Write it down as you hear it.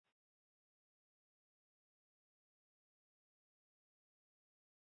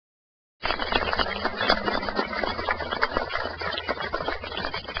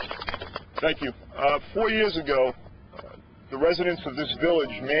Thank you. 4 years ago, the residents of this village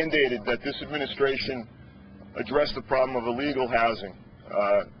mandated that this administration address the problem of illegal housing.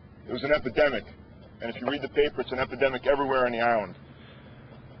 It was an epidemic, and if you read the paper, it's an epidemic everywhere on the island.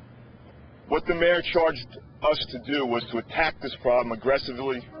 What the mayor charged us to do was to attack this problem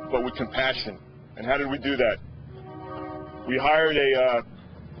aggressively, but with compassion. And how did we do that? We hired a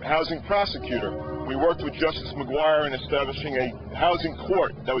housing prosecutor. We worked with Justice McGuire in establishing a housing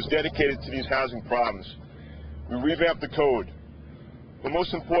court that was dedicated to these housing problems. We revamped the code. But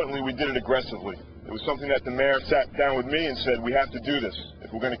most importantly, we did it aggressively. It was something that the mayor sat down with me and said, we have to do this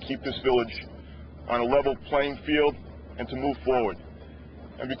if we're going to keep this village on a level playing field and to move forward.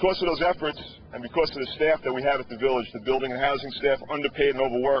 And because of those efforts, and because of the staff that we have at the village, the building and housing staff, underpaid and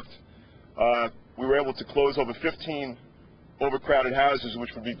overworked, we were able to close over 15 overcrowded houses,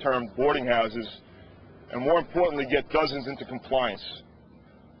 which would be termed boarding houses, and more importantly, get dozens into compliance.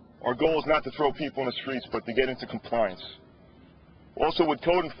 Our goal is not to throw people in the streets, but to get into compliance. Also, with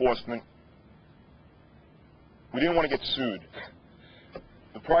code enforcement, we didn't want to get sued.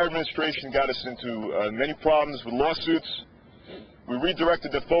 The prior administration got us into many problems with lawsuits. We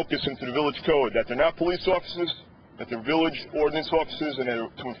redirected the focus into the village code, that they're not police officers, that they're village ordinance officers, and they're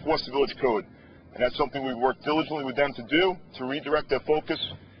to enforce the village code. And that's something we've worked diligently with them to do, to redirect their focus,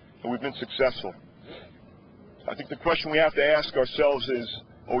 and we've been successful. I think the question we have to ask ourselves is,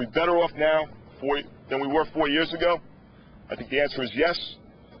 are we better off now than we were 4 years ago? I think the answer is yes.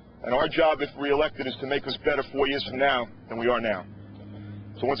 And our job, if re-elected, is to make us better 4 years from now than we are now.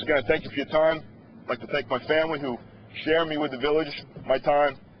 So once again, thank you for your time. I'd like to thank my family who share me with the village, my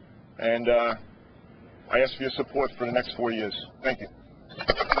time, and I ask for your support for the next 4 years. Thank you.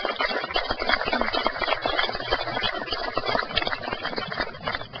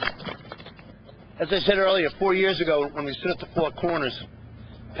 As I said earlier, 4 years ago, when we stood at the Four Corners,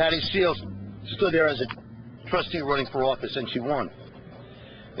 Patty Seals stood there as a trustee running for office, and she won.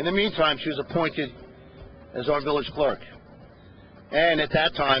 In the meantime, she was appointed as our village clerk. And at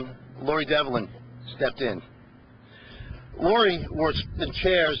that time, Lori Devlin stepped in. Lori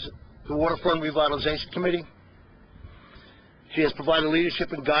chairs the Waterfront Revitalization Committee. She has provided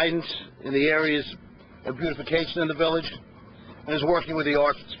leadership and guidance in the areas of beautification in the village and is working with the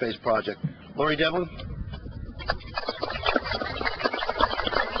Art Space Project. Lori Devlin.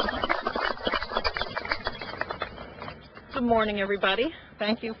 Good morning, everybody.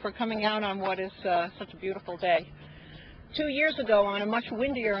 Thank you for coming out on what is such a beautiful day. 2 years ago, on a much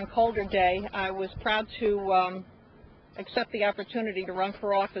windier and colder day, I was proud to accept the opportunity to run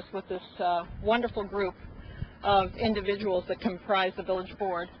for office with this wonderful group of individuals that comprise the village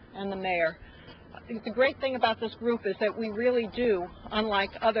board and the mayor. The great thing about this group is that we really do, unlike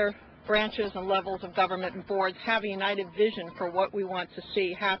other branches and levels of government and boards, have a united vision for what we want to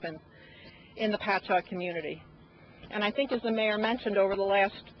see happen in the Patchogue community. And I think, as the mayor mentioned, over the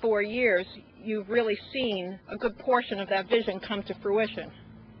last 4 years, you've really seen a good portion of that vision come to fruition.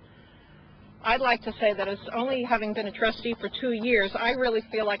 I'd like to say that, as only having been a trustee for 2 years, I really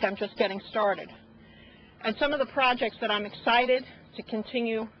feel like I'm just getting started. And some of the projects that I'm excited to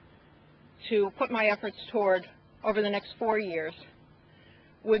continue to put my efforts toward over the next 4 years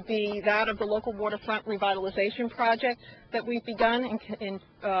would be that of the local waterfront revitalization project that we've begun in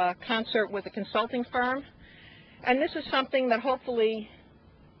concert with a consulting firm. And this is something that hopefully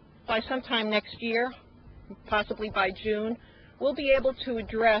by sometime next year, possibly by June, we'll be able to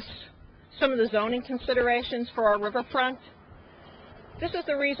address some of the zoning considerations for our riverfront. This is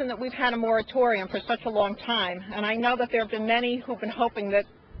the reason that we've had a moratorium for such a long time, and I know that there have been many who've been hoping that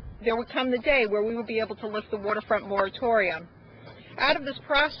there would come the day where we would be able to lift the waterfront moratorium. Out of this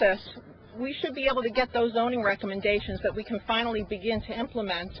process, we should be able to get those zoning recommendations that we can finally begin to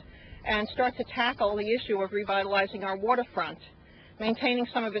implement and start to tackle the issue of revitalizing our waterfront, maintaining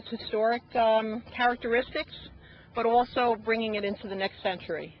some of its historic characteristics, but also bringing it into the next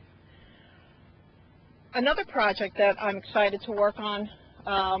century. Another project that I'm excited to work on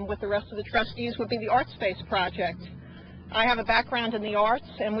with the rest of the trustees would be the Art Space project. I have a background in the arts,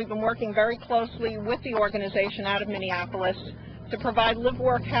 and we've been working very closely with the organization out of Minneapolis to provide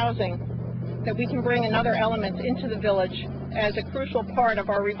live-work housing that we can bring another element into the village as a crucial part of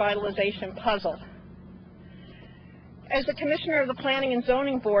our revitalization puzzle. As the commissioner of the Planning and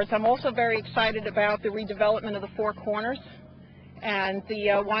Zoning Boards, I'm also very excited about the redevelopment of the Four Corners and the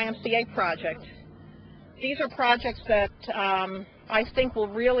YMCA project. These are projects that I think will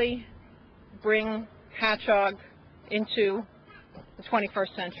really bring Patchogue into the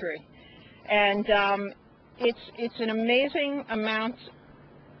 21st century. And it's an amazing amount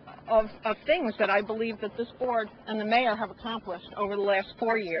of things that I believe that this board and the mayor have accomplished over the last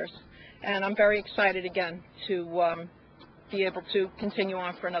 4 years. And I'm very excited again to be able to continue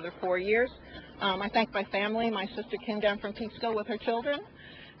on for another 4 years. I thank my family, my sister Kim down from Peekskill with her children,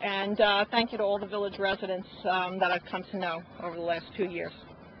 and thank you to all the village residents that I've come to know over the last 2 years.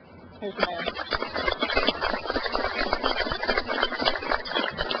 Here's the mayor.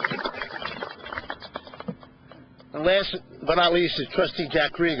 And last but not least is Trustee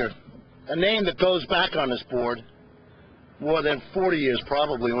Jack Krieger, a name that goes back on this board more than 40 years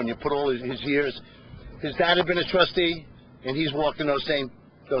probably when you put all his years. His dad had been a trustee, and he's walked in those same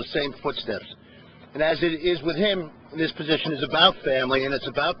footsteps. And as it is with him, this position is about family, and it's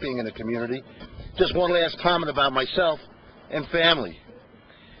about being in a community. Just one last comment about myself and family.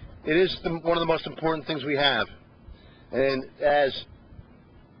 It is one of the most important things we have. And as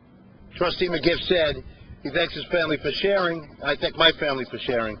Trustee McGiff said, he thanks his family for sharing. I thank my family for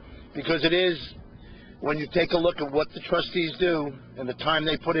sharing, because it is, when you take a look at what the trustees do and the time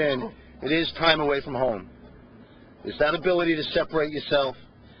they put in, it is time away from home. It's that ability to separate yourself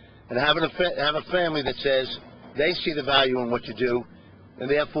and have a family that says they see the value in what you do, and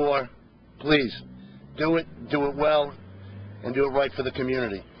therefore, please, do it well, and do it right for the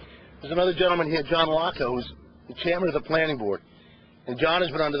community. There's another gentleman here, John Locke, who's the chairman of the planning board. And John has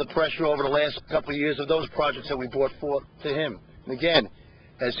been under the pressure over the last couple of years of those projects that we brought forth to him. And again,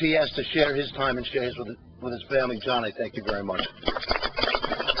 as he has to share his time and share his with his family, John, I thank you very much.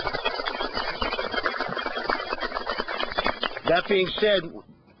 That being said,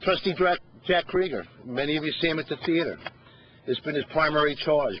 Trustee Jack Krieger, many of you see him at the theater. It's been his primary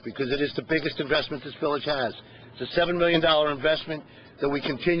charge because it is the biggest investment this village has. It's a $7 million investment that we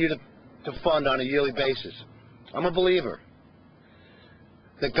continue to fund on a yearly basis. I'm a believer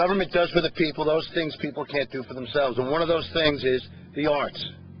that government does for the people those things people can't do for themselves, and one of those things is the arts.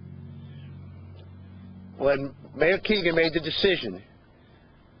 When Mayor Keegan made the decision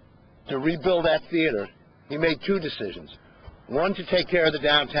to rebuild that theater, he made two decisions. One, to take care of the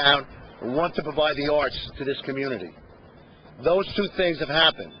downtown, and one, to provide the arts to this community. Those two things have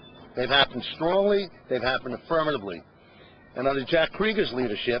happened. They've happened strongly, they've happened affirmatively. And under Jack Krieger's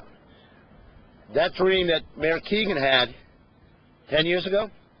leadership, that dream that Mayor Keegan had 10 years ago,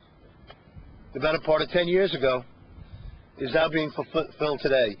 the better part of 10 years ago, is now being fulfilled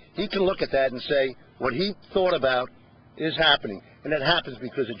today. He can look at that and say what he thought about is happening, and it happens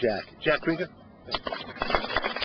because of Jack. Jack Krieger?